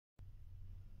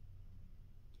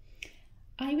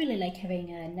I really like having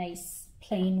a nice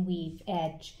plain weave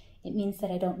edge. It means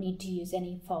that I don't need to use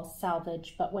any false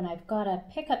salvage, but when I've got a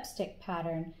pickup stick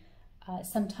pattern,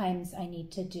 sometimes I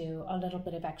need to do a little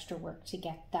bit of extra work to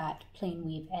get that plain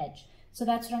weave edge. So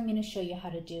that's what I'm going to show you how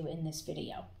to do in this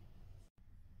video.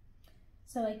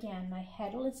 So again, my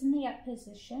heddle is in the up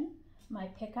position, my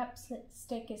pickup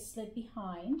stick is slid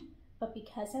behind, but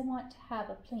because I want to have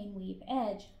a plain weave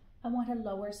edge, I want to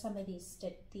lower some of these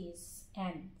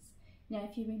ends. Now,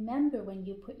 if you remember, when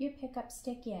you put your pickup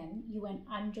stick in, you went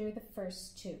under the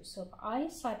first two. So if I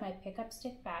slide my pickup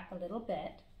stick back a little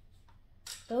bit,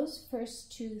 those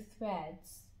first two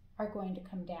threads are going to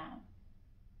come down.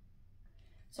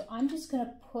 So I'm just going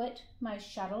to put my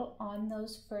shuttle on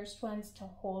those first ones to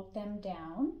hold them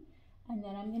down, and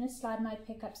then I'm going to slide my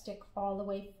pickup stick all the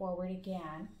way forward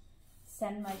again,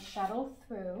 send my shuttle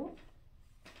through,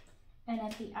 and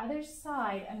at the other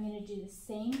side, I'm going to do the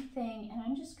same thing, and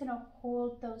I'm just going to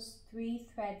hold those 3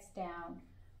 threads down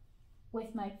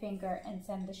with my finger and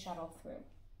send the shuttle through.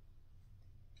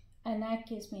 And that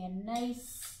gives me a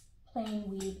nice plain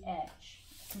weave edge.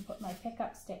 I can put my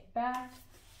pickup stick back,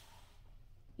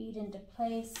 bead into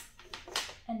place,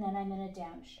 and then I'm in a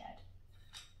downshed.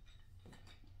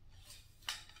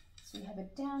 So we have a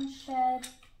downshed,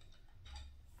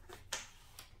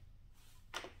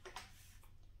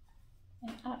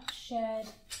 an upshed,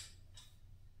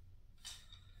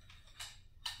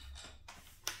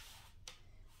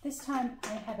 this time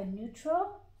I have a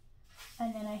neutral,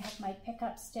 and then I have my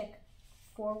pickup stick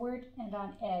forward and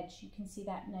on edge. You can see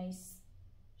that nice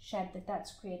shed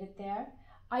that's created there.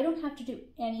 I don't have to do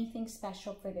anything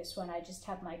special for this one. I just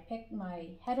have my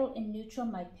heddle in neutral,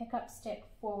 my pickup stick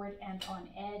forward and on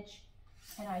edge,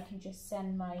 and I can just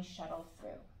send my shuttle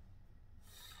through.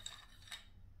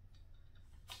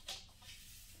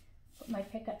 Put my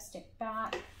pickup stick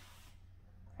back,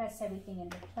 press everything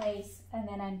into place, and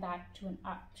then I'm back to an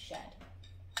up shed.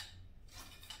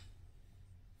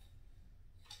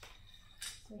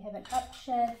 So we have an up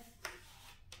shed,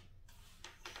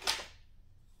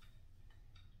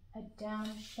 a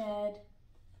down shed,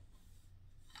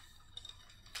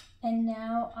 and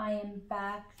now I am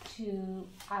back to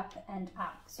up and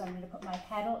up. So I'm going to put my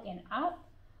heddle in up,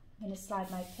 I'm going to slide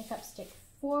my pickup stick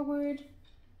forward,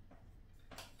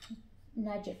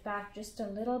 nudge it back just a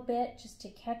little bit just to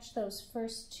catch those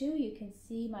first two. You can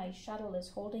see my shuttle is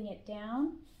holding it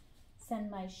down.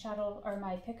 Send my shuttle or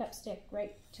my pickup stick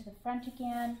right to the front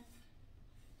again,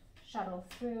 shuttle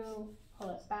through, pull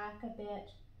it back a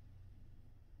bit,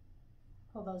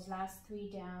 pull those last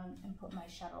 3 down and put my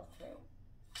shuttle through.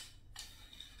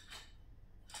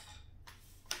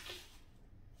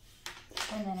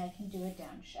 And then I can do a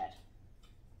down shed.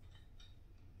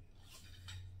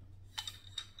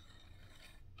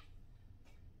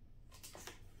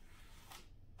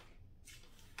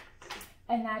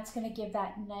 And that's going to give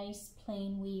that nice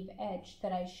plain weave edge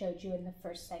that I showed you in the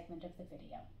first segment of the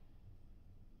video.